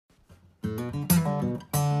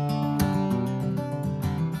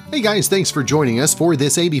Hey guys, thanks for joining us for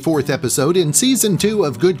this 84th episode in Season 2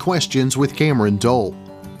 of Good Questions with Cameron Dole.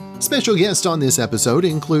 Special guests on this episode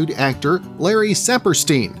include actor Larry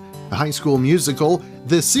Saperstein. The High School Musical,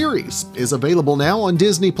 The Series, is available now on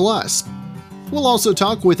Disney+. We'll also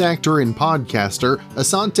talk with actor and podcaster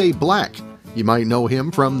Asante Blackk. You might know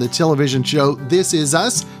him from the television show This Is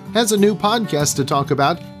Us, has a new podcast to talk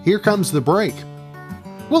about, Here Comes the Break.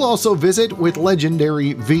 We'll also visit with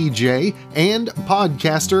legendary VJ and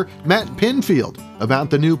podcaster Matt Pinfield about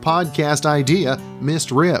the new podcast idea, Missed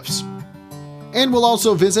Riffs. And we'll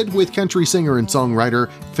also visit with country singer and songwriter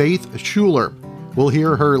Faith Schueler. We'll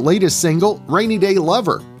hear her latest single, Rainy Day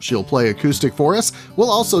Lover. She'll play acoustic for us. We'll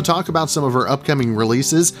also talk about some of her upcoming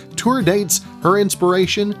releases, tour dates, her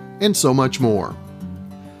inspiration, and so much more.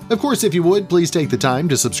 Of course, if you would, please take the time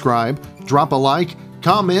to subscribe, drop a like,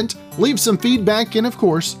 comment, leave some feedback, and of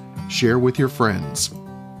course, share with your friends.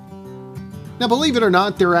 Now, believe it or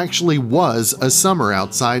not, there actually was a summer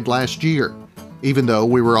outside last year. Even though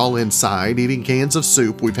we were all inside eating cans of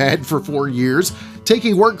soup we've had for 4 years,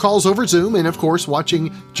 taking work calls over Zoom, and of course,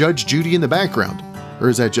 watching Judge Judy in the background. Or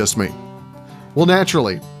is that just me? Well,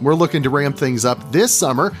 naturally, we're looking to ramp things up this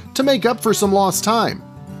summer to make up for some lost time.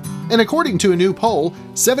 And according to a new poll,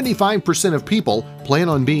 75% of people plan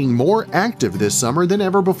on being more active this summer than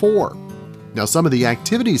ever before. Now, some of the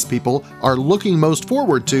activities people are looking most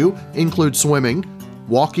forward to include swimming,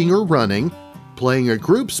 walking or running, playing a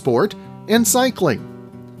group sport, and cycling.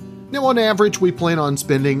 Now, on average, we plan on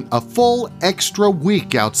spending a full extra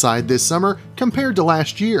week outside this summer compared to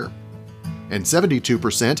last year. And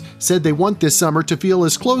 72% said they want this summer to feel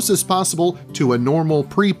as close as possible to a normal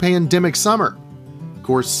pre-pandemic summer. Of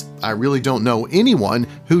course, I really don't know anyone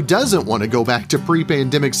who doesn't want to go back to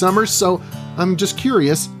pre-pandemic summers, so I'm just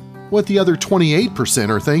curious what the other 28%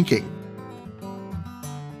 are thinking.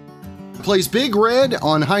 Plays Big Red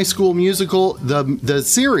on High School Musical, the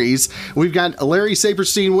series. We've got Larry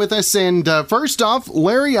Saperstein with us, and first off,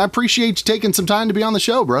 Larry, I appreciate you taking some time to be on the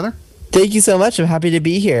show, brother. Thank you so much. I'm happy to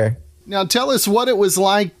be here. Now, tell us what it was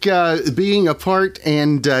like being a part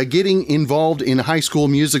and getting involved in High School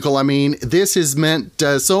Musical. I mean, this has meant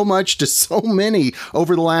so much to so many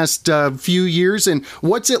over the last few years. And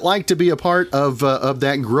what's it like to be a part of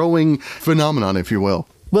that growing phenomenon, if you will?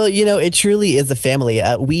 Well, you know, it truly is a family.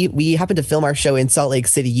 We happen to film our show in Salt Lake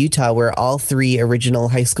City, Utah, where all 3 original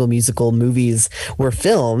High School Musical movies were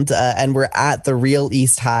filmed, and we're at the real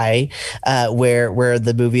East High, where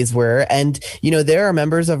the movies were. And, you know, there are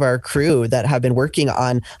members of our crew that have been working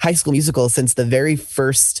on High School Musical since the very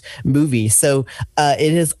first movie. So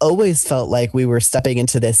it has always felt like we were stepping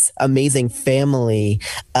into this amazing family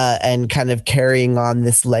and kind of carrying on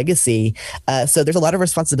this legacy. So there's a lot of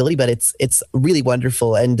responsibility, but it's really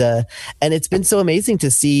wonderful. And it's been so amazing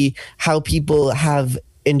to see how people have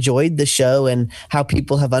enjoyed the show and how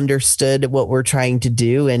people have understood what we're trying to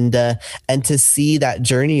do, and to see that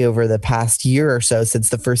journey over the past year or so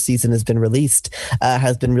since the first season has been released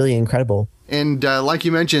has been really incredible. And like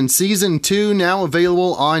you mentioned, season 2 now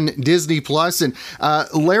available on Disney+. And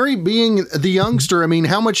Larry, being the youngster, I mean,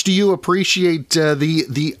 how much do you appreciate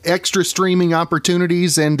the extra streaming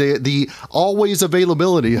opportunities and the always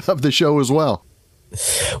availability of the show as well?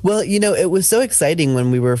 Well, you know, it was so exciting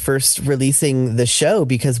when we were first releasing the show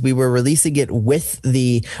because we were releasing it with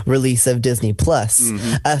the release of Disney+.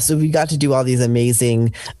 Mm-hmm. So we got to do all these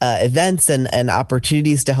amazing events and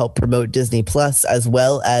opportunities to help promote Disney+, as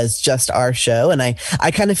well as just our show. And I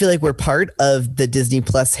kind of feel like we're part of the Disney+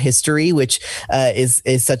 history, which is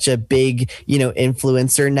such a big, you know,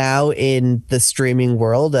 influencer now in the streaming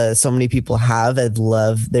world. So many people have and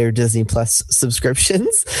love their Disney+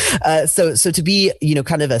 subscriptions. So to be, you know,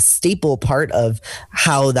 kind of a staple part of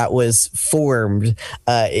how that was formed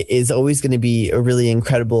is always going to be a really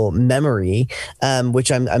incredible memory,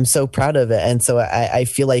 which I'm so proud of it. And so I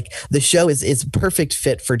feel like the show is a perfect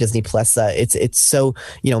fit for Disney+. It's so,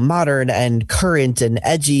 you know, modern and current and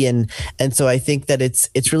edgy. And so I think that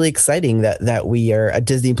it's really exciting that we are a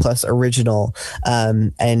Disney+ original,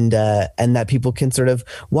 and that people can sort of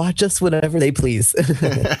watch us whenever they please.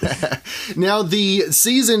 Now, the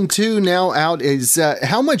season 2 now out is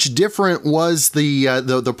how much different was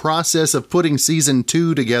the process of putting season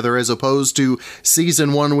 2 together as opposed to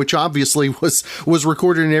season 1, which obviously was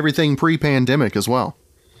recorded and everything pre-pandemic as well?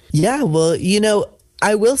 Yeah, well, you know,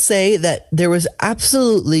 I will say that there was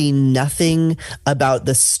absolutely nothing about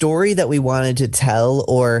the story that we wanted to tell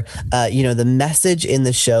or, the message in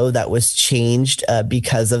the show that was changed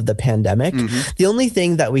because of the pandemic. The only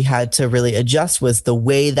thing that we had to really adjust was the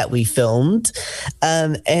way that we filmed.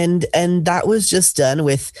 And that was just done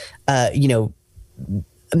with,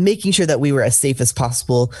 making sure that we were as safe as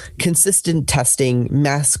possible, consistent testing,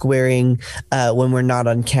 mask wearing when we're not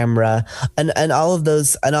on camera, and all of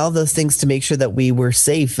those things to make sure that we were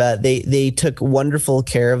safe. They took wonderful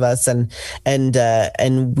care of us, and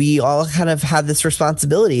we all kind of had this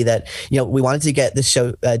responsibility that we wanted to get this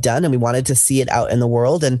show done, and we wanted to see it out in the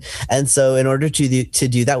world, and so in order to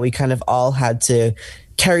do that, we kind of all had to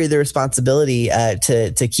carry the responsibility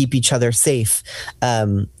to keep each other safe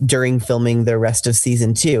during filming the rest of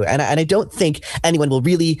season 2. And I don't think anyone will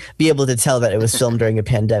really be able to tell that it was filmed during a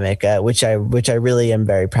pandemic, which I really am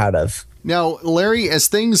very proud of. Now, Larry, as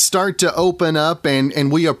things start to open up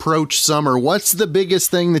and we approach summer, what's the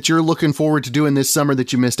biggest thing that you're looking forward to doing this summer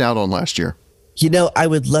that you missed out on last year? I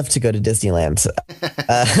would love to go to Disneyland.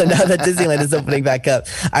 Now that Disneyland is opening back up,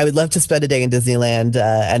 I would love to spend a day in Disneyland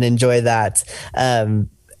and enjoy that.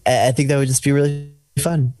 I think that would just be really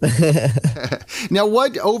fun. Now,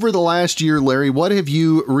 over the last year, Larry, what have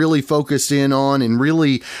you really focused in on and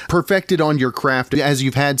really perfected on your craft as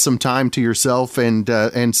you've had some time to yourself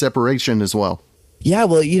and separation as well? Yeah,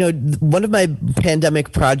 well, one of my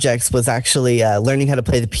pandemic projects was actually learning how to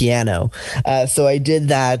play the piano. So I did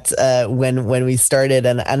that when we started,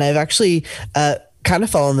 and I've actually kind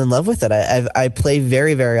of fallen in love with it. I play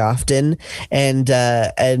very, very often, and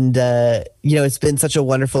it's been such a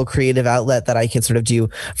wonderful creative outlet that I can sort of do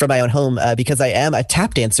from my own home because I am a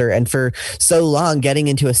tap dancer, and for so long getting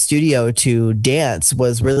into a studio to dance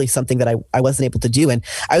was really something that I wasn't able to do. And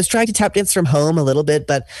I was trying to tap dance from home a little bit,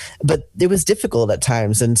 but it was difficult at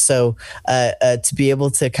times. And so to be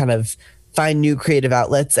able to kind of find new creative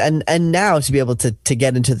outlets and now to be able to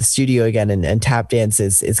get into the studio again and tap dance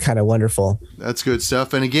is kind of wonderful. That's good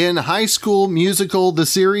stuff. And again, High School Musical, the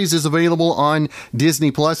series is available on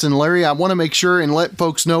Disney Plus. And Larry, I want to make sure and let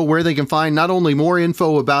folks know where they can find not only more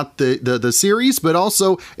info about the series, but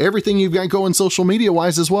also everything you've got going social media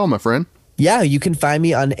wise as well, my friend. Yeah, you can find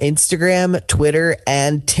me on Instagram, Twitter,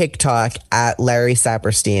 and TikTok at Larry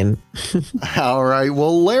Saperstein. All right.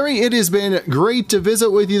 Well, Larry, it has been great to visit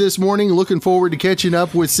with you this morning. Looking forward to catching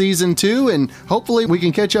up with season 2, and hopefully we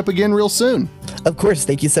can catch up again real soon. Of course.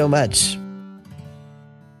 Thank you so much.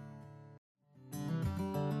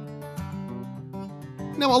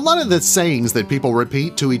 Now, a lot of the sayings that people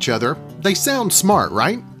repeat to each other, they sound smart,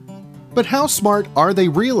 right? But how smart are they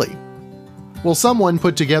really? Well, someone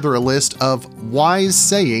put together a list of wise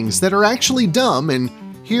sayings that are actually dumb, and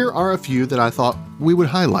here are a few that I thought we would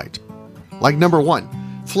highlight. Like number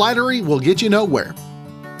 1, flattery will get you nowhere.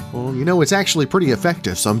 Well, it's actually pretty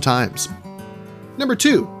effective sometimes. Number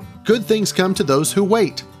 2, good things come to those who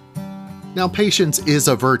wait. Now, patience is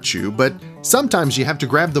a virtue, but sometimes you have to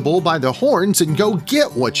grab the bull by the horns and go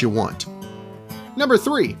get what you want. Number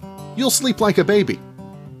 3, you'll sleep like a baby.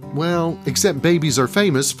 Well, except babies are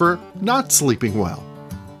famous for not sleeping well.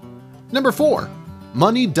 Number 4,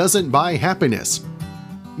 money doesn't buy happiness.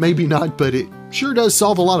 Maybe not, but it sure does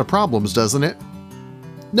solve a lot of problems, doesn't it?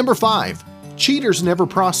 Number 5, cheaters never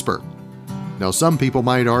prosper. Now, some people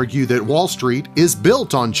might argue that Wall Street is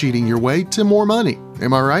built on cheating your way to more money.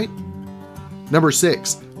 Am I right? Number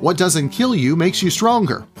 6, what doesn't kill you makes you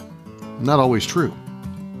stronger. Not always true.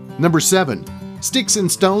 Number 7, sticks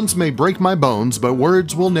and stones may break my bones, but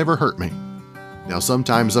words will never hurt me. Now,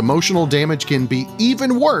 sometimes emotional damage can be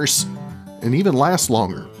even worse and even last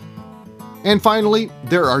longer. And finally,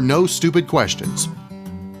 there are no stupid questions.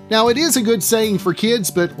 Now, it is a good saying for kids,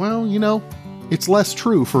 but, well, it's less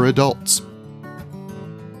true for adults.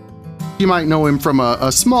 You might know him from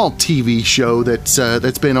a small TV show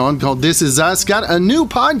that's been on called This Is Us. Got a new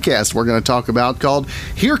podcast we're going to talk about called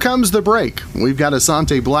Here Comes the Break. We've got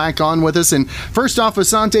Asante Blackk on with us. And first off,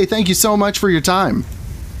 Asante, thank you so much for your time.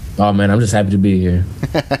 Oh, man, I'm just happy to be here.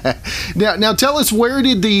 Now tell us, when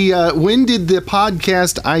did the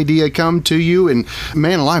podcast idea come to you? And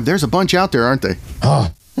man alive, there's a bunch out there, aren't they?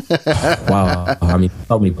 Oh. Wow. I mean,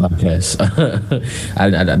 so many podcasts. I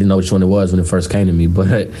didn't know which one it was when it first came to me,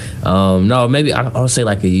 but no, maybe I'll say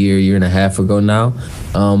like a year and a half ago now.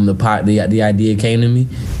 The idea came to me.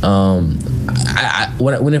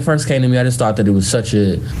 When it first came to me, I just thought that it was such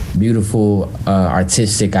a beautiful,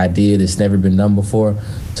 artistic idea that's never been done before.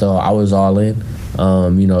 So I was all in.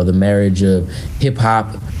 The marriage of hip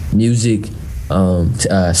hop, music,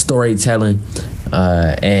 storytelling,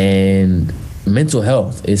 and mental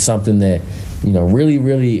health is something that really,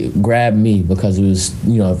 really grabbed me because it was,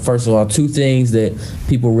 first of all, two things that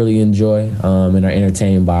people really enjoy and are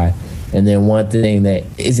entertained by. And then one thing that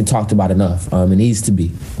isn't talked about enough, it needs to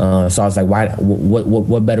be. So I was like,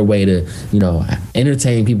 what better way to,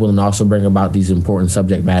 entertain people and also bring about these important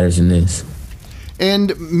subject matters in this?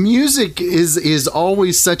 And music is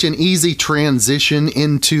always such an easy transition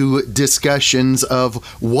into discussions of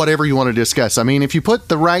whatever you want to discuss. I mean, if you put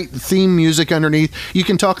the right theme music underneath, you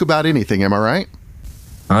can talk about anything. Am I right?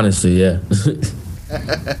 Honestly, yeah.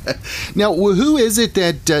 Now, who is it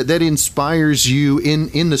that inspires you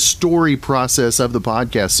in the story process of the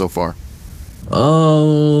podcast so far?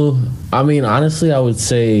 I mean, honestly, I would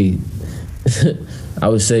say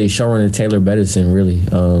showrunner Taylor Bedison, really.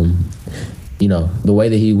 The way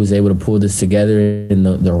that he was able to pull this together and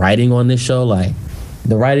the writing on this show,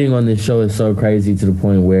 the writing on this show is so crazy to the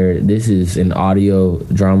point where this is an audio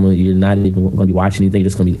drama. You're not even going to be watching anything. You're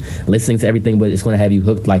just going to be listening to everything, but it's going to have you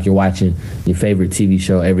hooked like you're watching your favorite TV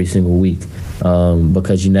show every single week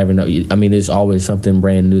because you never know. There's always something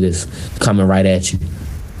brand new that's coming right at you.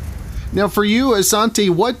 Now, for you, Asante,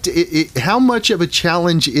 how much of a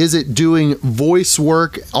challenge is it doing voice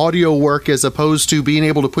work, audio work, as opposed to being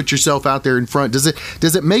able to put yourself out there in front? Does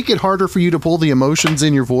it make it harder for you to pull the emotions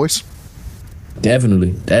in your voice?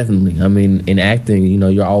 Definitely. I mean, in acting,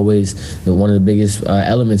 you're always one of the biggest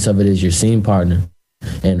elements of it is your scene partner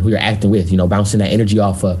and who you're acting with, bouncing that energy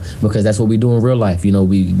off of, because that's what we do in real life.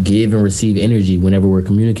 We give and receive energy whenever we're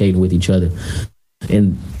communicating with each other.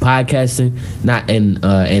 In podcasting, not in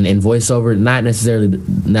voiceover, not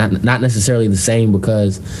necessarily the same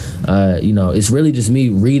because it's really just me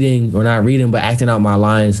reading or not reading, but acting out my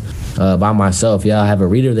lines by myself. Yeah, I have a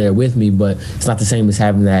reader there with me, but it's not the same as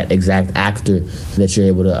having that exact actor that you're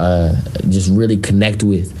able to just really connect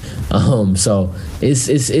with. So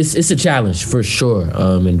it's a challenge for sure.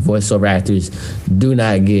 And voiceover actors do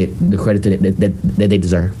not get the credit that they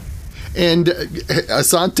deserve. And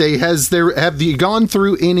Asante, have you gone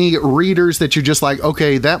through any readers that you're just like,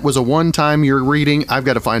 okay, that was a one time you're reading, I've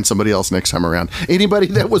got to find somebody else next time around? Anybody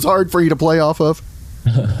that was hard for you to play off of?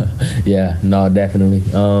 Yeah, no, definitely.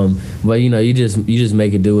 But you just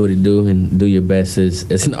make it do what it do and do your best.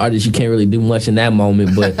 As an artist, you can't really do much in that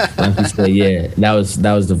moment. But like you said, yeah, that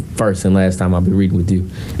was the first and last time I'll be reading with you.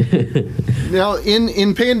 Now,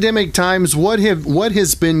 in pandemic times, what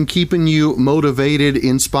has been keeping you motivated,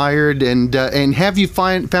 inspired, and have you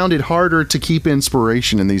found it harder to keep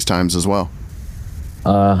inspiration in these times as well?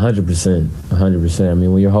 100%. I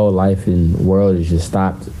mean, when your whole life and world is just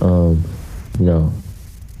stopped,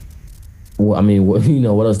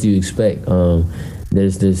 what else do you expect? There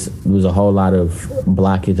was a whole lot of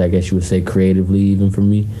blockage, I guess you would say, creatively, even for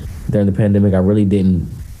me during the pandemic. I really didn't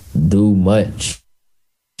do much,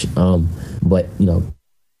 but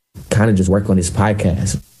kind of just work on this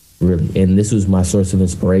podcast, really. And this was my source of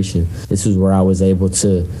inspiration. This was where I was able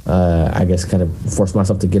to, I guess, kind of force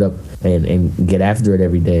myself to get up and get after it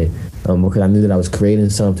every day. Because I knew that I was creating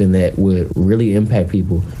something that would really impact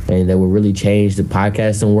people and that would really change the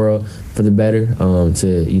podcasting world for the better,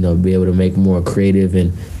 to be able to make more creative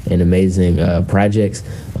and amazing projects,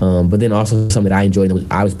 but then also something that I enjoyed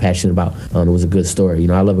and I was passionate about. It was a good story.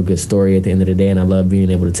 I love a good story at the end of the day, and I love being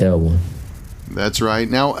able to tell one. That's right.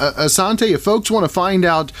 Now, Asante, if folks want to find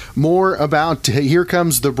out more about Here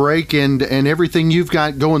Comes the Break and everything you've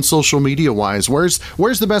got going social media wise, where's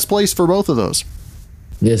the best place for both of those?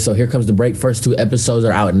 Yeah, so Here Comes the Break. First 2 episodes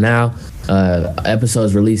are out now.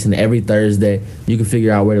 Episodes releasing every Thursday. You can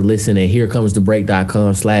figure out where to listen at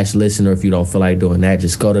herecomesthebreak.com/listen, or if you don't feel like doing that,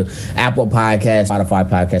 just go to Apple Podcasts, Spotify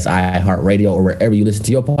Podcasts, iHeartRadio, or wherever you listen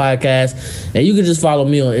to your podcast. And you can just follow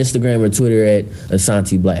me on Instagram or Twitter at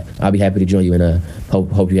Asante Blackk. I'll be happy to join you, and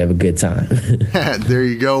hope you have a good time. There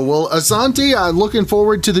you go. Well, Asante, I'm looking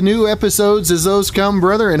forward to the new episodes as those come,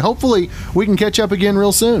 brother, and hopefully we can catch up again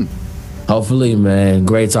real soon. Hopefully, man.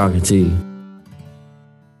 Great talking to you.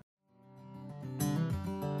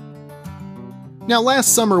 Now,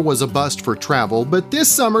 last summer was a bust for travel, but this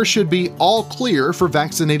summer should be all clear for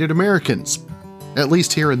vaccinated Americans. At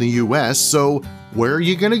least here in the U.S., so where are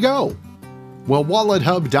you going to go? Well,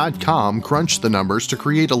 WalletHub.com crunched the numbers to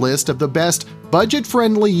create a list of the best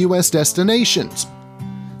budget-friendly U.S. destinations.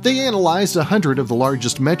 They analyzed 100 of the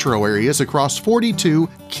largest metro areas across 42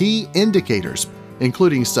 key indicators,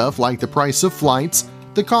 including stuff like the price of flights,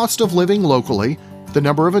 the cost of living locally, the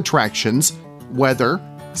number of attractions, weather,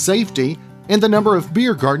 safety, and the number of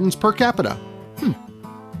beer gardens per capita.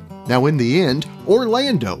 Now, in the end,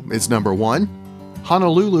 Orlando is number 1,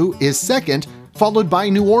 Honolulu is second, followed by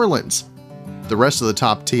New Orleans. The rest of the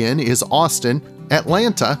top 10 is Austin,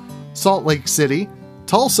 Atlanta, Salt Lake City,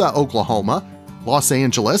 Tulsa, Oklahoma, Los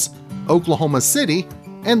Angeles, Oklahoma City,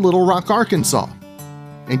 and Little Rock, Arkansas.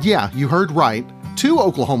 And yeah, you heard right, 2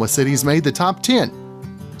 Oklahoma cities made the top 10.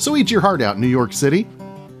 So eat your heart out, New York City.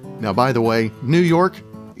 Now, by the way, New York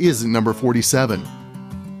isn't number 47.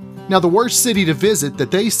 Now, the worst city to visit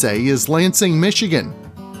that they say is Lansing, Michigan.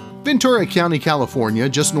 Ventura County, California,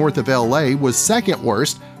 just north of LA, was second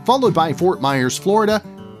worst, followed by Fort Myers, Florida,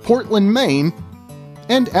 Portland, Maine,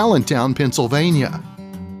 and Allentown, Pennsylvania.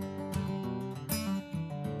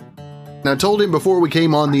 I told him before we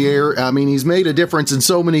came on the air, I mean, he's made a difference in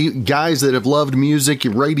so many guys that have loved music,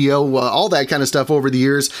 radio, all that kind of stuff over the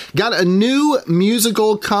years. Got a new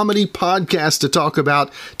musical comedy podcast to talk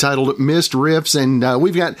about titled Missed Riffs, and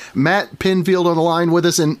we've got Matt Pinfield on the line with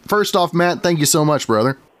us. And first off, Matt, thank you so much,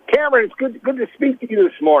 brother. Cameron, it's good to speak to you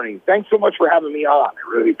this morning. Thanks so much for having me on.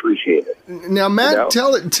 I really appreciate it. Now, Matt,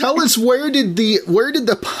 tell us where did the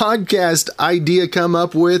podcast idea come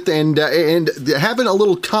up with, and having a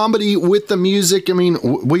little comedy with the music. I mean,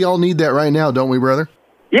 we all need that right now, don't we, brother?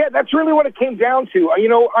 Yeah, that's really what it came down to.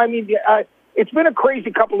 It's been a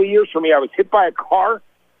crazy couple of years for me. I was hit by a car.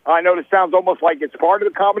 I know this sounds almost like it's part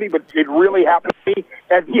of the comedy, but it really happened to me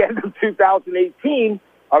at the end of 2018.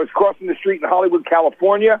 I was crossing the street in Hollywood,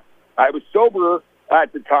 California. I was sober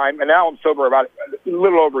at the time, and now I'm sober about a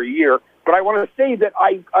little over a year. But I want to say that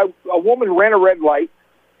a woman ran a red light,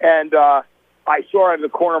 and I saw her in the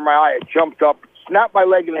corner of my eye. I jumped up, snapped my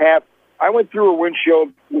leg in half. I went through her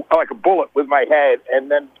windshield like a bullet with my head, and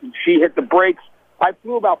then she hit the brakes. I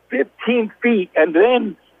flew about 15 feet, and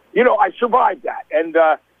then, I survived that. And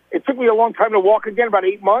it took me a long time to walk again, about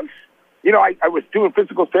 8 months. I was doing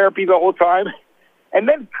physical therapy the whole time. And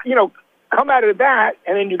then, come out of that,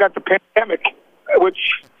 and then you got the pandemic,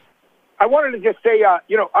 which I wanted to just say,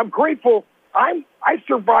 I'm grateful. I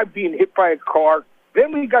survived being hit by a car.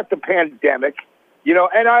 Then we got the pandemic,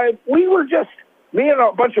 and we were just, me and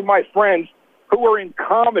a bunch of my friends who were in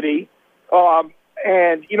comedy, and,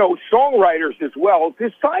 songwriters as well,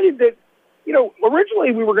 decided that,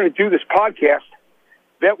 originally we were going to do this podcast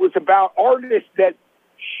that was about artists that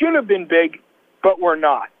should have been big, but we're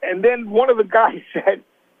not. And then one of the guys said,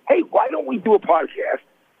 hey, why don't we do a podcast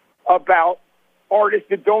about artists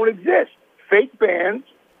that don't exist, fake bands,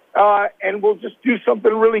 and we'll just do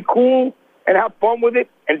something really cool and have fun with it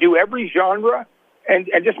and do every genre and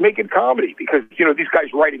just make it comedy because, these guys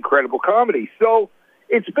write incredible comedy. So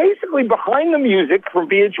it's basically Behind the Music from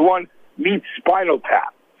VH1 meets Spinal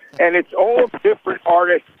Tap. And it's all different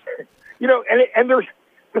artists, and there's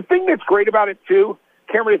the thing that's great about it, too,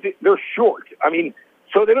 Cameron, is they're short. I mean,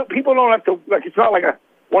 so people don't have to, it's not like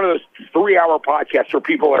one of those 3-hour podcasts where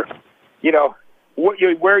people are,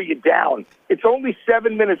 wear you down. It's only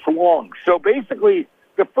 7 minutes long. So basically,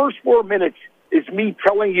 the first 4 minutes is me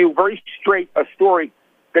telling you very straight a story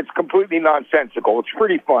that's completely nonsensical. It's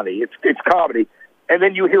pretty funny. It's comedy. And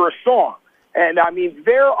then you hear a song. And, I mean,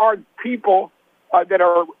 there are people that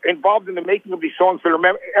are involved in the making of these songs that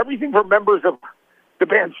are everything from members of the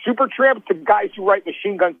band Supertramp to guys who write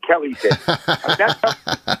Machine Gun Kelly's hits.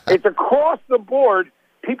 It's across the board,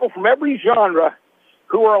 people from every genre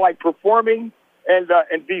who are like performing and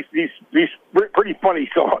these pretty funny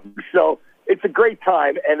songs. So it's a great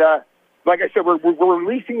time. And like I said, we're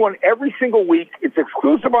releasing one every single week. It's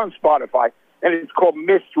exclusive on Spotify, and it's called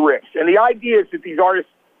Missed Riffs. And the idea is that these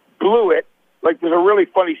artists blew it. Like there's a really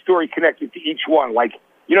funny story connected to each one. Like,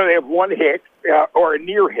 they have one hit or a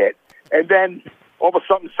near hit, and then all of a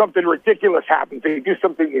sudden something ridiculous happens. They do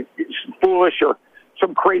something foolish or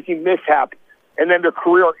some crazy mishap, and then their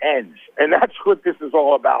career ends. And that's what this is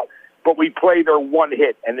all about. But we play their one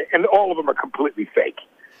hit, and all of them are completely fake.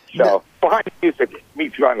 So Behind the Music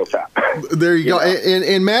meets Spinal Tap. There you go.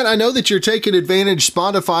 And Matt, I know that you're taking advantage.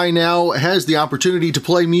 Spotify now has the opportunity to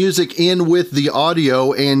play music in with the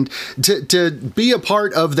audio and to be a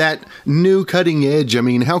part of that new cutting edge. I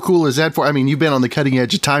mean, how cool is that you've been on the cutting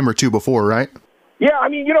edge a time or two before, right? Yeah,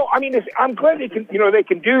 I'm glad they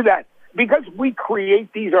can do that because we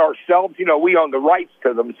create these ourselves. We own the rights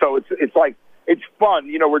to them, so it's like it's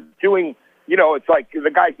fun. We're doing. It's like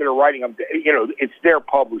the guys that are writing them. It's their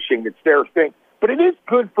publishing, it's their thing. But it is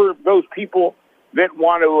good for those people that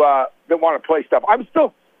want to play stuff. I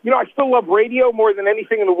still love radio more than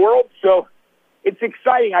anything in the world. So it's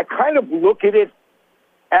exciting. I kind of look at it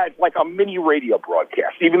as like a mini radio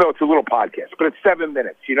broadcast, even though it's a little podcast. But it's 7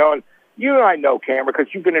 minutes. And you and I know, Cameron, because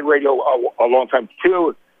you've been in radio a long time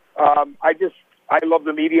too. I love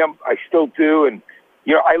the medium. I still do. And,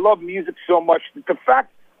 I love music so much that the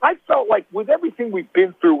fact I felt like with everything we've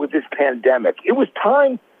been through with this pandemic, it was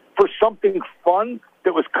time for something fun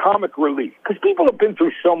that was comic relief because people have been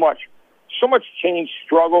through so much change,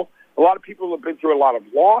 struggle. a lot of people have been through a lot of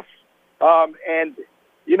loss. And,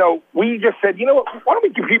 you know, we just said, you know what, why don't we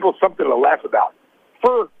give people something to laugh about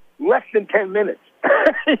for less than 10 minutes?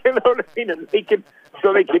 You know what I mean? And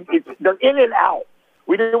they're in and out.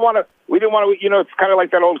 We didn't want to, you know, it's kind of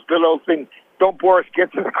like that old thing, don't bore us,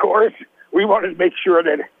 get to the chorus. We wanted to make sure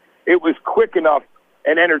that it was quick enough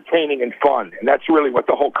and entertaining and fun. And that's really what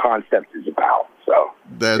the whole concept is about. So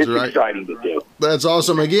that's right. Exciting to do. That's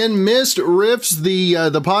awesome. Again, Missed Riffs, the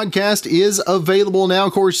podcast is available now.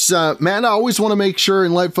 Of course, Matt, I always want to make sure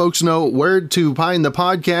and let folks know where to find the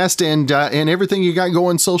podcast and everything you got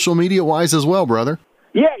going social media wise as well, brother.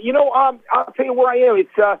 Yeah, you know, I'll tell you where I am. It's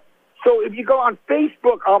so if you go on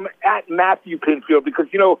Facebook, I'm at Matthew Pinfield because,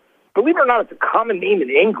 you know, believe it or not, it's a common name in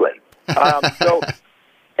England.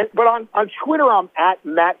 But on Twitter, I'm at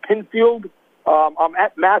Matt Pinfield. I'm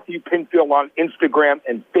at Matthew Pinfield on Instagram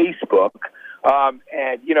and Facebook.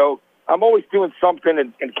 And, you know, I'm always doing something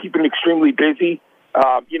and keeping extremely busy.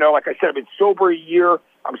 You know, like I said, I've been sober a year.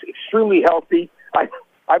 I'm extremely healthy.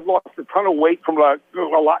 I've lost a ton of weight from a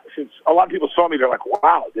lot since a lot of people saw me. They're like,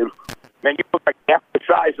 wow, dude, man, you look like half the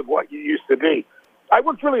size of what you used to be. I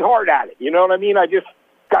worked really hard at it. You know what I mean? I just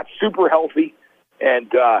got super healthy.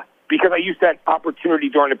 And because I used that opportunity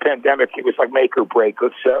during the pandemic, it was like make or break.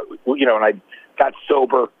 You know, and I got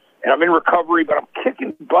sober. And I'm in recovery, but I'm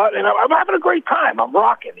kicking butt. And I'm having a great time. I'm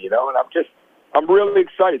rocking, you know, and I'm really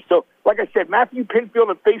excited. So, like I said, Matthew Pinfield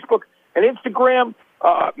on Facebook and Instagram,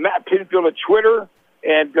 Matt Pinfield on Twitter.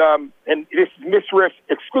 And this is Miss Riffs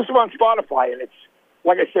exclusive on Spotify. And it's,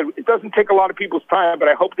 like I said, it doesn't take a lot of people's time, but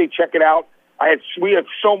I hope they check it out. We had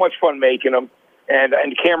so much fun making them. And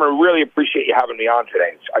Cameron, really appreciate you having me on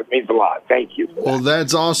today. It means a lot. Thank you. Well,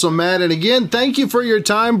 that's awesome, Matt. And again, thank you for your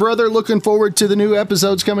time, brother. Looking forward to the new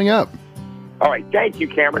episodes coming up. All right. Thank you,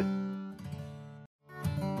 Cameron.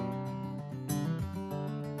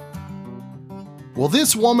 Well,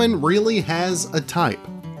 this woman really has a type.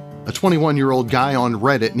 A 21-year-old guy on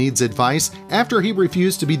Reddit needs advice after he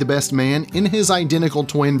refused to be the best man in his identical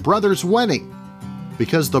twin brother's wedding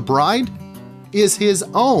because the bride is his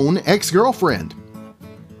own ex-girlfriend.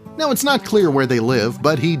 Now, it's not clear where they live,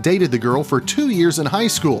 but he dated the girl for 2 years in high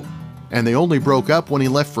school, and they only broke up when he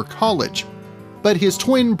left for college. But his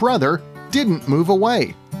twin brother didn't move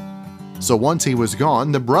away. So once he was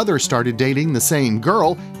gone, the brother started dating the same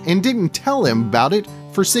girl and didn't tell him about it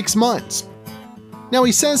for 6 months. Now,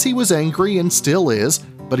 he says he was angry and still is,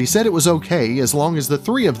 but he said it was okay as long as the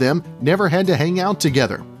three of them never had to hang out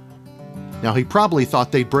together. Now, he probably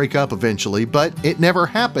thought they'd break up eventually, but it never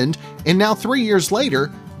happened, and now 3 years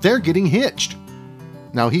later, they're getting hitched.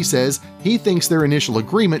 Now, he says he thinks their initial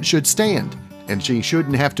agreement should stand, and she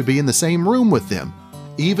shouldn't have to be in the same room with them,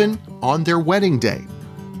 even on their wedding day.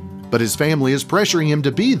 But his family is pressuring him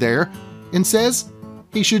to be there and says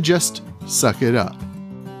he should just suck it up.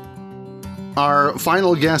 Our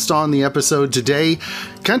final guest on the episode today,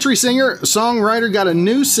 country singer, songwriter, got a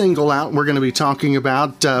new single out we're going to be talking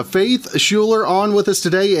about. Faith Schueler on with us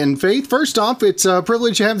today. And Faith, first off, it's a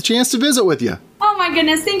privilege to have the chance to visit with you. Oh my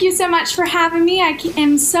goodness, thank you so much for having me. I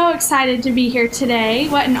am so excited to be here today.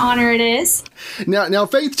 What an honor it is. Now,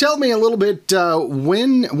 Faith, tell me a little bit,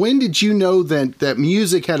 when did you know that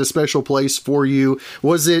music had a special place for you?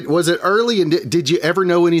 Was it early, and did you ever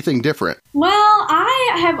know anything different? Well,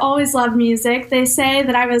 I have always loved music. They say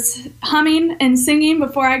that I was humming and singing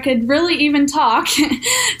before I could really even talk.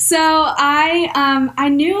 So I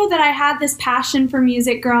knew that I had this passion for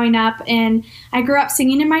music growing up, and I grew up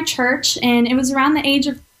singing in my church, and it was around the age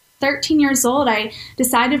of 13 years old, I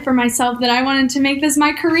decided for myself that I wanted to make this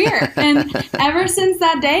my career. And ever since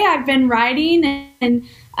that day, I've been writing and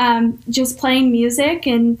just playing music.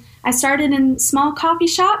 And I started in small coffee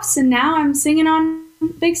shops, and now I'm singing on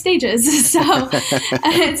big stages. So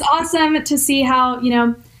it's awesome to see how, you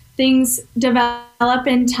know, things develop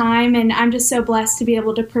in time. And I'm just so blessed to be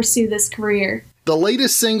able to pursue this career. The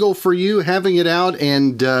latest single for you, having it out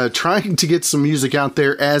and trying to get some music out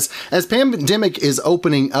there as pandemic is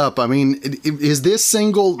opening up. I mean, is this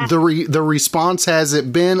single, the response, has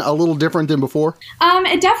it been a little different than before?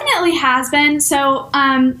 It definitely has been. So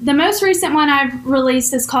the most recent one I've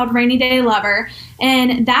released is called Rainy Day Lover.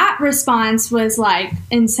 And that response was like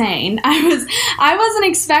insane. I wasn't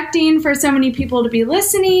expecting for so many people to be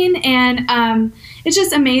listening, and it's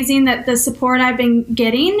just amazing that the support I've been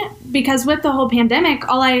getting, because with the whole pandemic,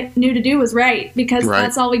 all I knew to do was write, because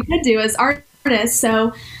that's all we could do as artists.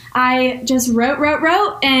 So I just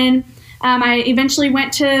wrote, and I eventually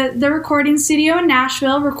went to the recording studio in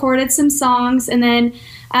Nashville, recorded some songs, and then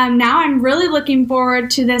now I'm really looking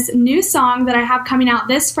forward to this new song that I have coming out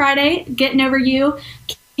this Friday, Getting Over You.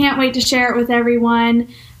 Can't wait to share it with everyone.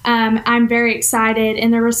 I'm very excited.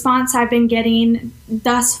 And the response I've been getting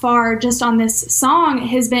thus far just on this song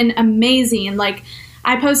has been amazing. Like,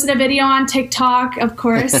 I posted a video on TikTok, of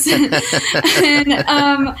course, and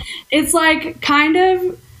it's like kind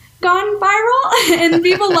of gone viral and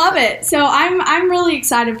people love it. So I'm really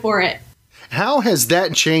excited for it. How has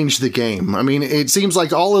that changed the game? I mean, it seems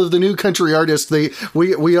like all of the new country artists,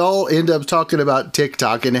 we all end up talking about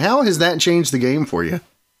TikTok. And how has that changed the game for you?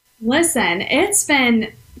 Listen, it's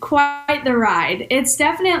been quite the ride. It's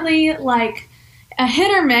definitely like a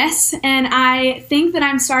hit or miss, and I think that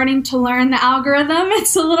I'm starting to learn the algorithm.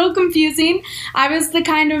 It's a little confusing. I was the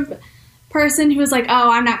kind of person who was like,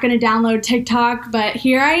 oh, I'm not going to download TikTok, but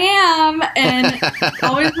here I am, and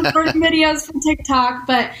always recording videos from TikTok.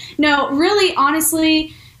 But no, really,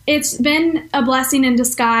 honestly, it's been a blessing in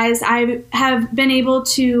disguise. I have been able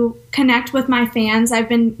to connect with my fans. I've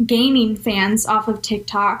been gaining fans off of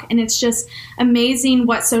TikTok, and it's just amazing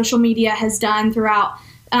what social media has done throughout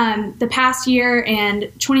the past year and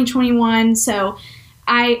 2021. So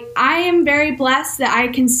I am very blessed that I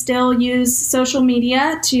can still use social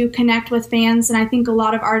media to connect with fans, and I think a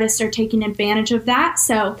lot of artists are taking advantage of that.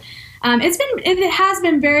 So it has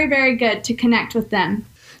been very, very good to connect with them.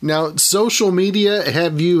 Now, social media,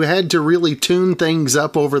 have you had to really tune things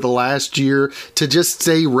up over the last year to just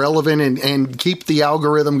stay relevant and keep the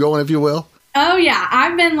algorithm going, if you will? Oh, yeah.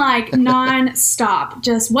 I've been like nonstop.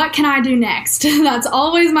 Just what can I do next? That's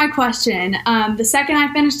always my question. The second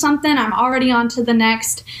I finish something, I'm already on to the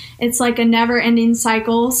next. It's like a never ending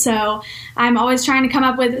cycle. So I'm always trying to come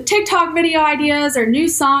up with TikTok video ideas or new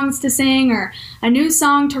songs to sing or a new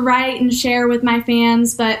song to write and share with my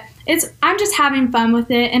fans. But I'm just having fun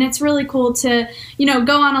with it. And it's really cool to,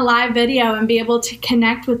 go on a live video and be able to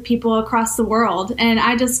connect with people across the world. And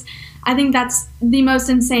I think that's the most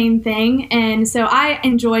insane thing. And so I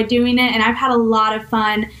enjoy doing it, and I've had a lot of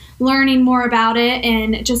fun learning more about it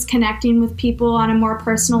and just connecting with people on a more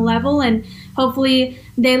personal level. And hopefully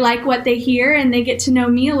they like what they hear and they get to know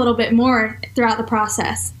me a little bit more throughout the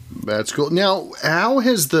process. That's cool. Now, how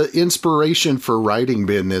has the inspiration for writing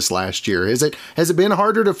been this last year? Has it been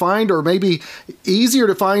harder to find, or maybe easier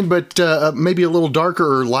to find, but maybe a little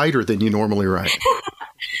darker or lighter than you normally write?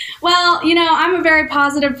 Well, I'm a very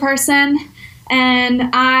positive person,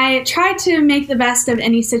 and I try to make the best of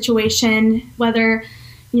any situation, whether,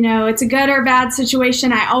 it's a good or bad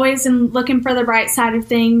situation. I always am looking for the bright side of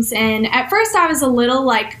things. And at first I was a little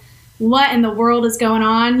like, what in the world is going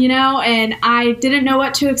on, and I didn't know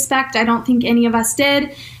what to expect. I don't think any of us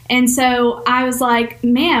did. And so I was like,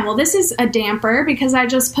 man, well, this is a damper because I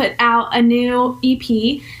just put out a new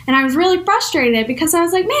EP, and I was really frustrated because I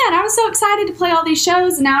was like, man, I was so excited to play all these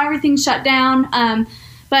shows, and now everything's shut down.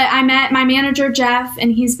 But I met my manager, Jeff,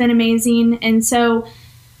 and he's been amazing. And so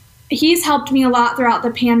he's helped me a lot throughout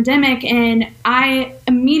the pandemic, and I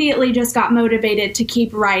immediately just got motivated to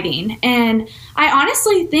keep writing. And I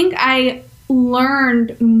honestly think I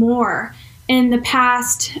learned more in the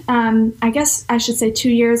past, I guess I should say 2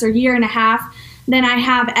 years or year and a half than I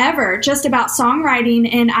have ever just about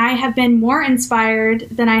songwriting. And I have been more inspired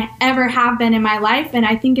than I ever have been in my life. And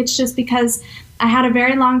I think it's just because I had a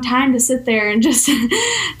very long time to sit there and just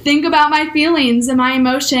think about my feelings and my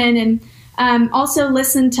emotion, and also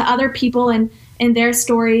listen to other people and their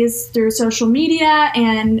stories through social media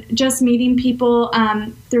and just meeting people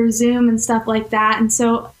through Zoom and stuff like that. And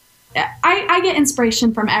so I get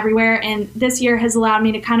inspiration from everywhere, and this year has allowed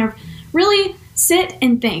me to kind of really sit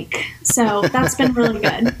and think. So that's been really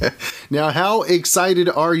good. Now, how excited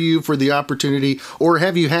are you for the opportunity, or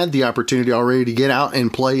have you had the opportunity already to get out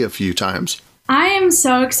and play a few times? I am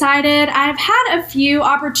so excited. I've had a few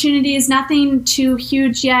opportunities, nothing too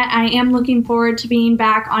huge yet. I am looking forward to being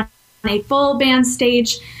back on a full band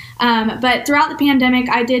stage. But throughout the pandemic,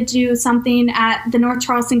 I did do something at the North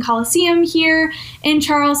Charleston Coliseum here in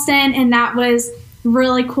Charleston, and that was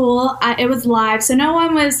really cool. It was live, so no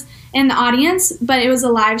one was in the audience, but it was a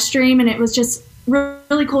live stream, and it was just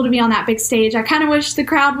really cool to be on that big stage. I kind of wish the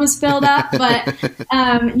crowd was filled up, but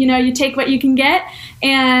you take what you can get,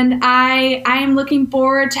 and I am looking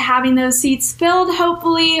forward to having those seats filled,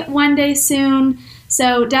 hopefully one day soon.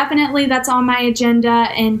 So definitely that's on my agenda,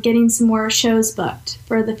 and getting some more shows booked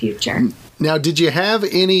for the future. Now, did you have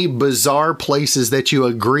any bizarre places that you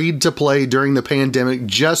agreed to play during the pandemic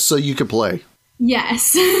just so you could play?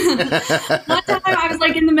 Yes. One time I was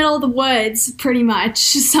like in the middle of the woods, pretty much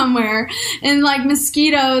somewhere, and like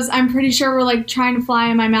mosquitoes, I'm pretty sure were like trying to fly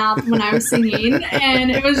in my mouth when I was singing. And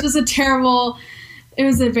it was just it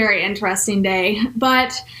was a very interesting day.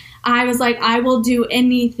 But I was like, I will do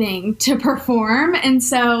anything to perform. And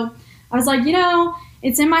so I was like,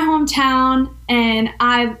 it's in my hometown, and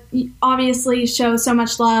I obviously show so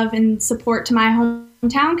much love and support to my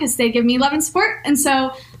hometown because they give me love and support. And so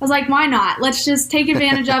I was like, why not? Let's just take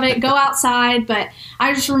advantage of it, go outside. But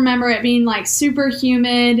I just remember it being like super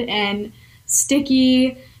humid and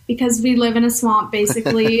sticky because we live in a swamp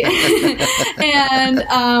basically. And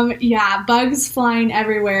bugs flying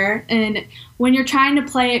everywhere. And when you're trying to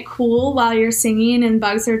play it cool while you're singing and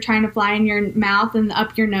bugs are trying to fly in your mouth and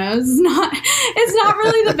up your nose, it's not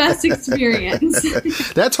really the best experience.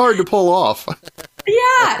 That's hard to pull off.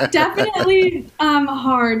 Yeah, definitely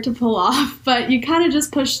hard to pull off, but you kind of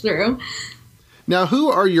just push through. Now, who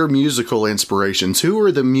are your musical inspirations? Who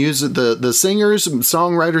are the singers,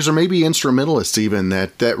 songwriters, or maybe instrumentalists even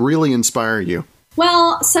that really inspire you?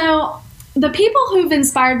 Well, so the people who've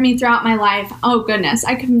inspired me throughout my life, oh goodness,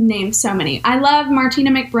 I could name so many. I love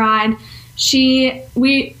Martina McBride.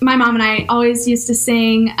 My mom and I always used to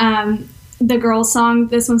sing the girls song,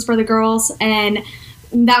 This One's for the Girls, and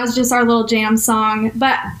that was just our little jam song.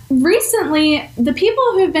 But recently, the people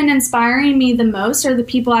who've been inspiring me the most are the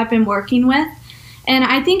people I've been working with. And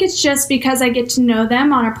I think it's just because I get to know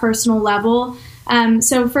them on a personal level.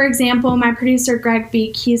 So, for example, my producer, Greg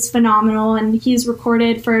Beek, he's phenomenal, and he's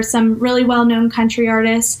recorded for some really well-known country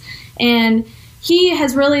artists. And he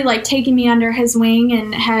has really, taken me under his wing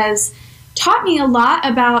and has taught me a lot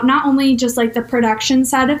about not only just, the production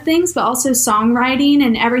side of things, but also songwriting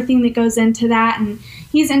and everything that goes into that. And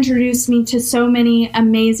he's introduced me to so many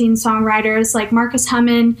amazing songwriters like Marcus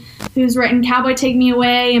Hummon, who's written Cowboy Take Me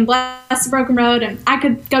Away and Bless the Broken Road, and I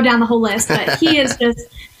could go down the whole list, but he is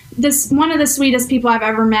just one of the sweetest people I've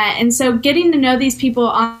ever met. And so getting to know these people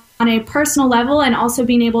on a personal level and also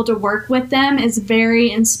being able to work with them is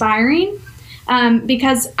very inspiring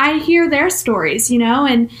because I hear their stories,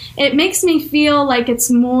 and it makes me feel like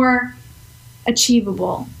it's more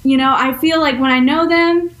achievable. I feel like when I know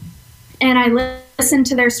them and I listen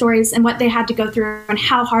to their stories and what they had to go through and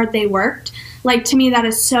how hard they worked, to me that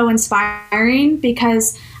is so inspiring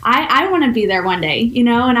because I want to be there one day, and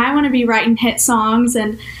I want to be writing hit songs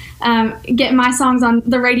and getting my songs on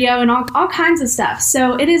the radio and all kinds of stuff.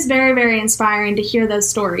 So it is very, very inspiring to hear those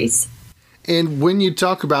stories. And when you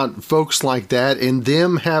talk about folks like that and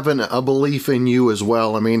them having a belief in you as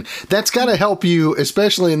well, I mean, that's got to help you,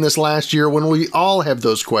 especially in this last year when we all have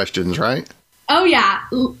those questions, right? Oh, yeah.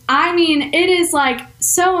 I mean, it is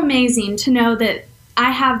so amazing to know that I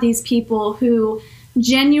have these people who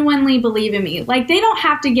genuinely believe in me. They don't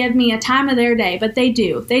have to give me a time of their day, but they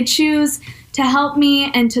do. They choose to help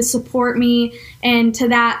me and to support me. And to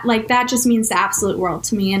that, that just means the absolute world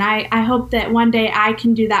to me. And I hope that one day I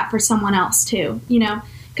can do that for someone else too,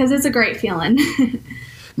 because it's a great feeling.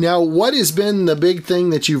 Now, what has been the big thing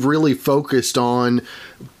that you've really focused on,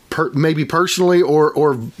 maybe personally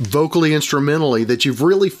or vocally, instrumentally, that you've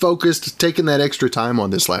really focused, taken that extra time on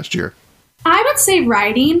this last year? I would say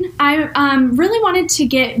writing. I really wanted to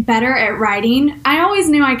get better at writing. I always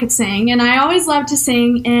knew I could sing, and I always loved to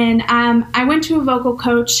sing. And I went to a vocal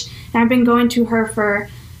coach, and I've been going to her for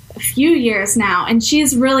a few years now. And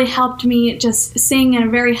she's really helped me just sing in a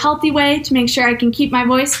very healthy way to make sure I can keep my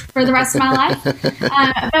voice for the rest of my life.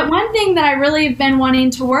 But one thing that I really have been wanting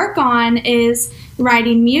to work on is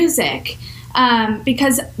writing music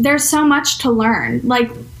because there's so much to learn.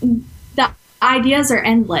 The ideas are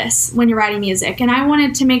endless when you're writing music. And I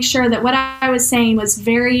wanted to make sure that what I was saying was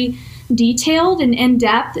very detailed and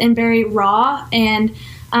in-depth and very raw. And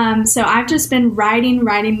so I've just been writing,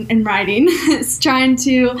 trying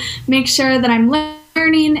to make sure that I'm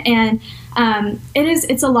learning. And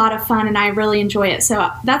it's a lot of fun, and I really enjoy it.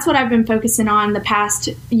 So that's what I've been focusing on the past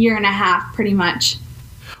year and a half, pretty much.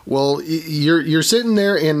 Well, you're sitting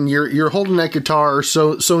there and you're holding that guitar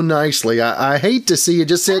so nicely. I hate to see you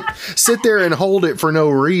just sit there and hold it for no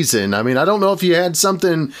reason. I mean, I don't know if you had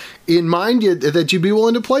something in mind that you'd be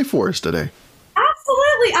willing to play for us today.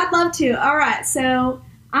 Absolutely, I'd love to. All right, so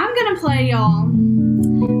I'm gonna play y'all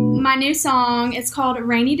my new song. It's called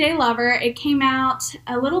 "Rainy Day Lover." It came out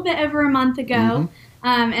a little bit over a month ago,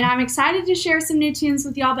 and I'm excited to share some new tunes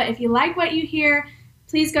with y'all. But if you like what you hear,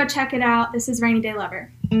 please go check it out. This is "Rainy Day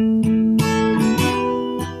Lover."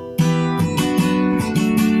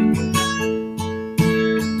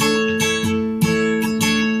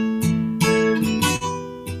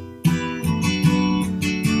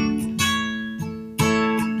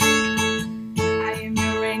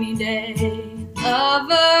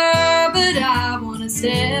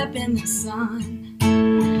 Step in the sun,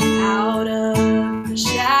 out of the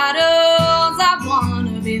shadows, I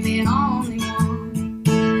wanna be the only one.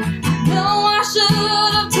 I know I should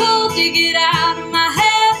have told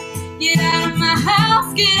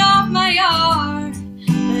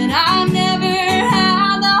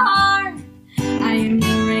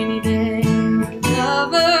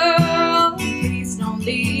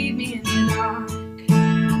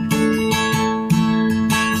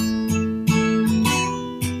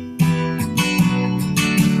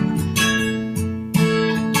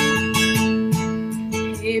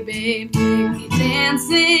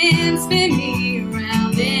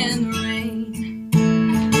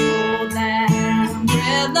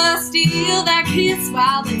kiss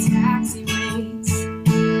while the taxi waits.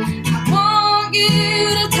 I want you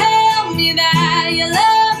to tell me that you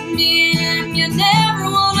love me and you never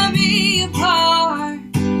want to be apart,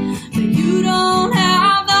 but you don't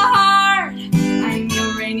have the heart. I'm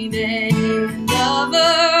your rainy day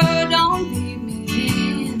lover, don't leave me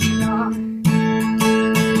in the dark.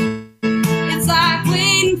 It's like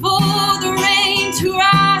waiting for the rain to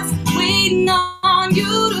rise, waiting on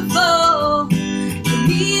you to fall. For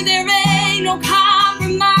me there ain't no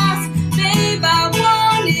compromise, babe, I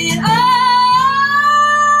want it all,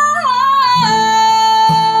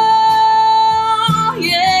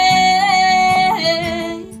 yeah.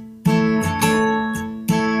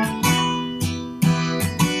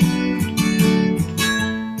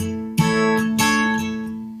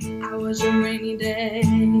 I was your rainy day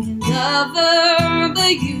lover,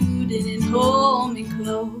 but you didn't hold me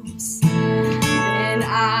close. Then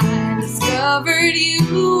I discovered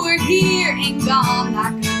you were here and gone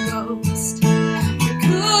like a ghost. We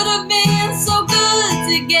could have been so good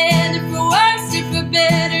together, for worse or for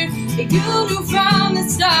better, but you knew from the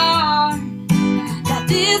start that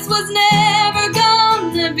this was never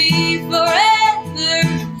gonna be forever.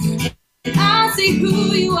 And I see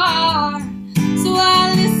who you are, so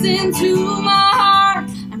I listen to my heart.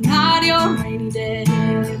 I'm not your rainy day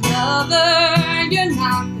lover, you're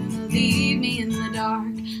not gonna leave me in the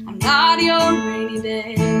dark. I'm not your rainy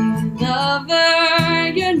day lover,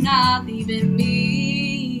 you're not leaving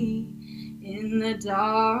me in the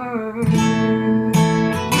dark.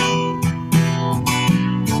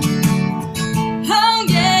 Oh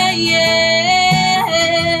yeah, yeah.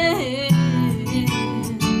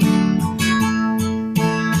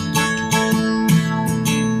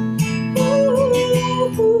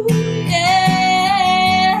 Ooh, yeah.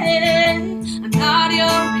 I'm not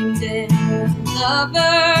your rainy day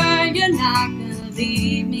lover, you're not gonna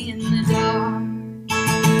leave me in the dark.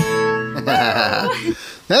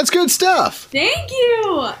 That's good stuff. Thank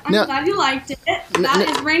you. I'm glad you liked it. That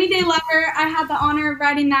is Rainy Day Lover. I had the honor of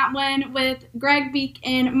writing that one with Greg Beek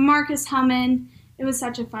and Marcus Hummin. It was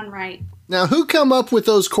such a fun write. Now, who come up with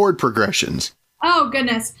those chord progressions? Oh,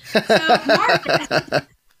 goodness. So, Marcus,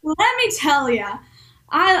 let me tell you,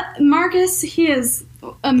 Marcus, he is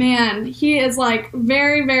a man. He is like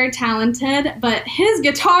very, very talented, but his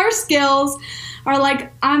guitar skills are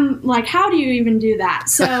like, I'm like, how do you even do that?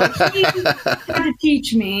 So he had to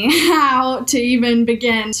teach me how to even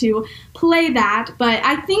begin to play that. But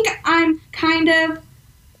I think I'm kind of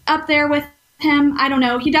up there with him. I don't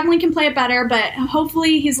know. He definitely can play it better, but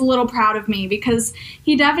hopefully he's a little proud of me, because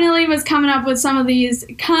he definitely was coming up with some of these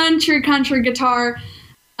country guitar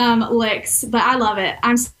licks. But I love it.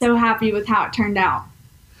 I'm so happy with how it turned out.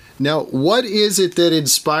 Now, what is it that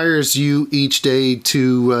inspires you each day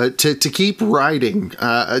to keep writing?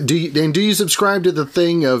 Do you subscribe to the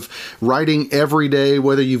thing of writing every day,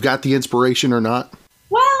 whether you've got the inspiration or not?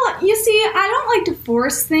 Well, you see, I don't like to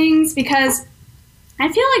force things, because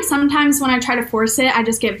I feel like sometimes when I try to force it, I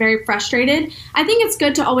just get very frustrated. I think it's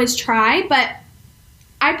good to always try, but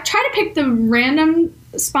I try to pick the random,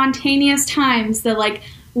 spontaneous times that like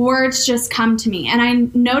words just come to me. And I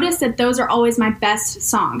notice that those are always my best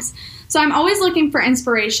songs. So I'm always looking for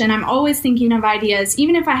inspiration. I'm always thinking of ideas.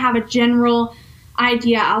 Even if I have a general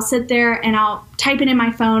idea, I'll sit there and I'll type it in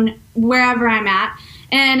my phone wherever I'm at.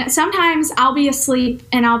 And sometimes I'll be asleep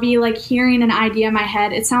and I'll be like hearing an idea in my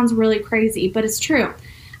head. It sounds really crazy, but it's true.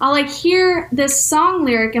 I'll like hear this song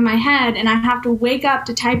lyric in my head and I have to wake up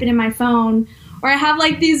to type it in my phone. Or I have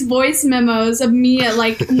like these voice memos of me at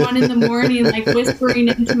like 1 a.m, like whispering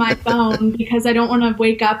into my phone because I don't want to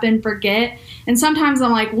wake up and forget. And sometimes I'm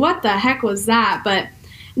like, what the heck was that? But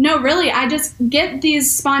no, really, I just get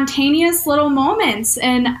these spontaneous little moments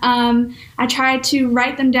and I try to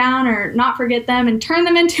write them down or not forget them and turn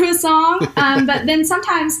them into a song. But then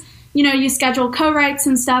sometimes, you know, you schedule co-writes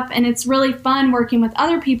and stuff and it's really fun working with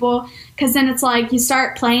other people because then it's like you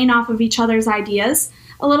start playing off of each other's ideas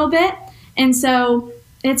a little bit. And so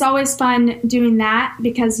it's always fun doing that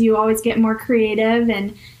because you always get more creative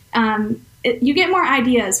and you get more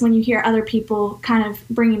ideas when you hear other people kind of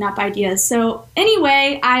bringing up ideas. So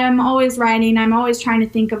anyway, I am always writing. I'm always trying to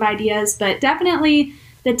think of ideas, but definitely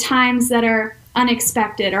the times that are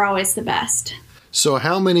unexpected are always the best. So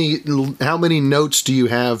how many notes do you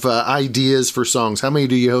have, ideas for songs? How many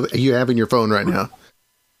do you have in your phone right now?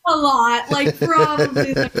 A lot, like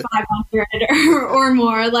probably like 500 or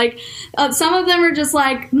more. Like some of them are just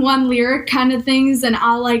like one lyric kind of things, and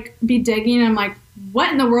I'll like be digging and I'm like,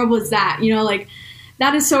 what in the world was that? You know, like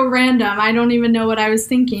that is so random. I don't even know what I was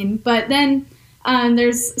thinking. But then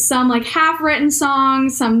There's some like half written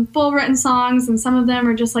songs, some full written songs, and some of them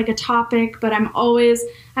are just like a topic, but I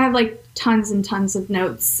have like tons and tons of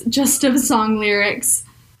notes just of song lyrics.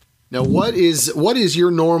 Now, what is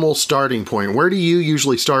your normal starting point? Where do you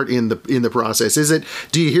usually start in the process?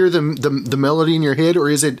 Do you hear the melody in your head, or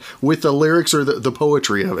is it with the lyrics or the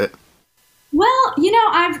poetry of it? Well,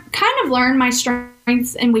 I've kind of learned my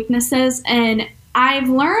strengths and weaknesses, and I've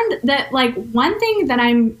learned that like one thing that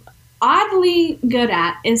I'm oddly good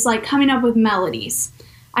at is like coming up with melodies.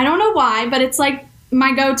 I don't know why, but it's like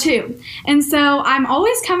my go-to. And so I'm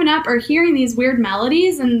always coming up or hearing these weird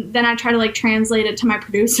melodies, and then I try to like translate it to my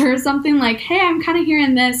producer or something like, hey, I'm kind of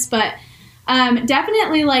hearing this, but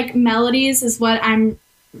definitely like melodies is what I'm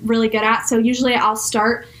really good at. So usually I'll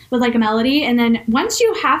start with like a melody, and then once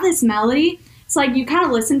you have this melody, it's like you kind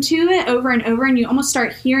of listen to it over and over and you almost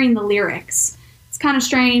start hearing the lyrics. It's kind of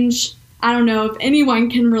strange. I don't know if anyone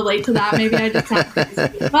can relate to that. Maybe I just sound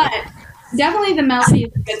crazy, but definitely the melody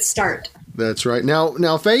is a good start. That's right.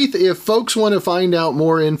 Now, Faith, if folks want to find out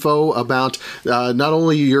more info about not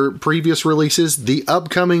only your previous releases, the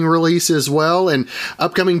upcoming release as well, and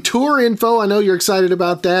upcoming tour info, I know you're excited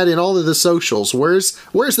about that, and all of the socials. Where's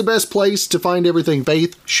the best place to find everything,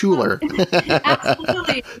 Faith Schueler?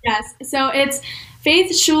 Absolutely, yes. So it's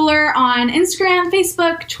Faith Schueler on Instagram,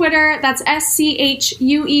 Facebook, Twitter. That's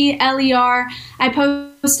SCHUELER. I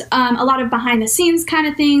post a lot of behind the scenes kind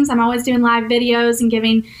of things. I'm always doing live videos and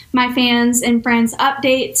giving my fans and friends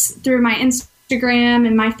updates through my Instagram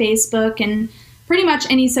and my Facebook and pretty much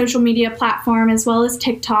any social media platform, as well as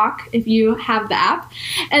TikTok if you have the app.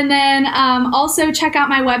 And then also check out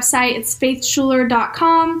my website. It's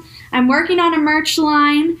faithschueler.com. I'm working on a merch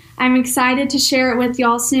line. I'm excited to share it with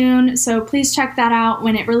y'all soon, so please check that out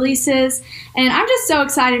when it releases. And I'm just so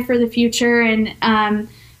excited for the future, and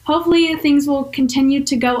hopefully things will continue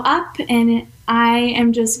to go up, and I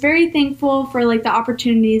am just very thankful for like the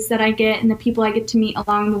opportunities that I get and the people I get to meet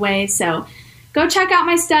along the way. So go check out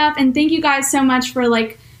my stuff, and thank you guys so much for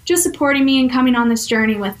like just supporting me and coming on this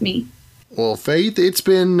journey with me. Well, Faith, it's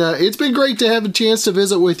been great to have a chance to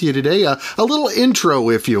visit with you today. A little intro,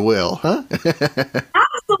 if you will, huh?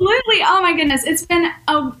 Absolutely. Oh my goodness. It's been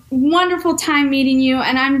a wonderful time meeting you,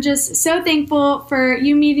 and I'm just so thankful for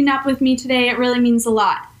you meeting up with me today. It really means a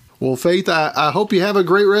lot. Well, Faith, I hope you have a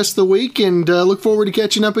great rest of the week, and look forward to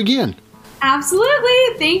catching up again.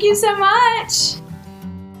 Absolutely. Thank you so much.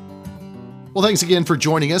 Well, thanks again for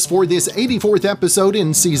joining us for this 84th episode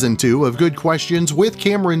in Season 2 of Good Questions with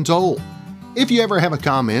Cameron Dole. If you ever have a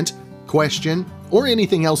comment, question, or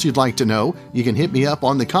anything else you'd like to know, you can hit me up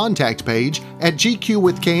on the contact page at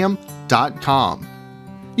gqwithcam.com.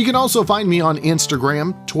 You can also find me on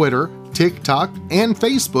Instagram, Twitter, TikTok, and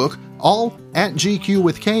Facebook, all at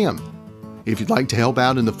GQWithCam. If you'd like to help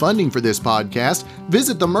out in the funding for this podcast,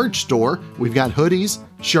 visit the merch store. We've got hoodies,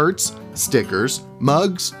 shirts, stickers,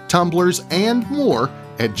 mugs, tumblers, and more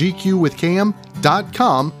at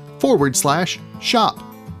gqwithcam.com/shop.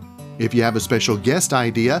 If you have a special guest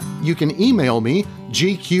idea, you can email me,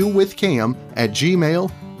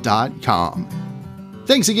 gqwithcam@gmail.com.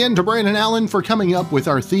 Thanks again to Brandon Allen for coming up with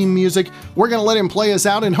our theme music. We're going to let him play us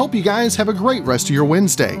out and hope you guys have a great rest of your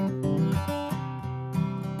Wednesday.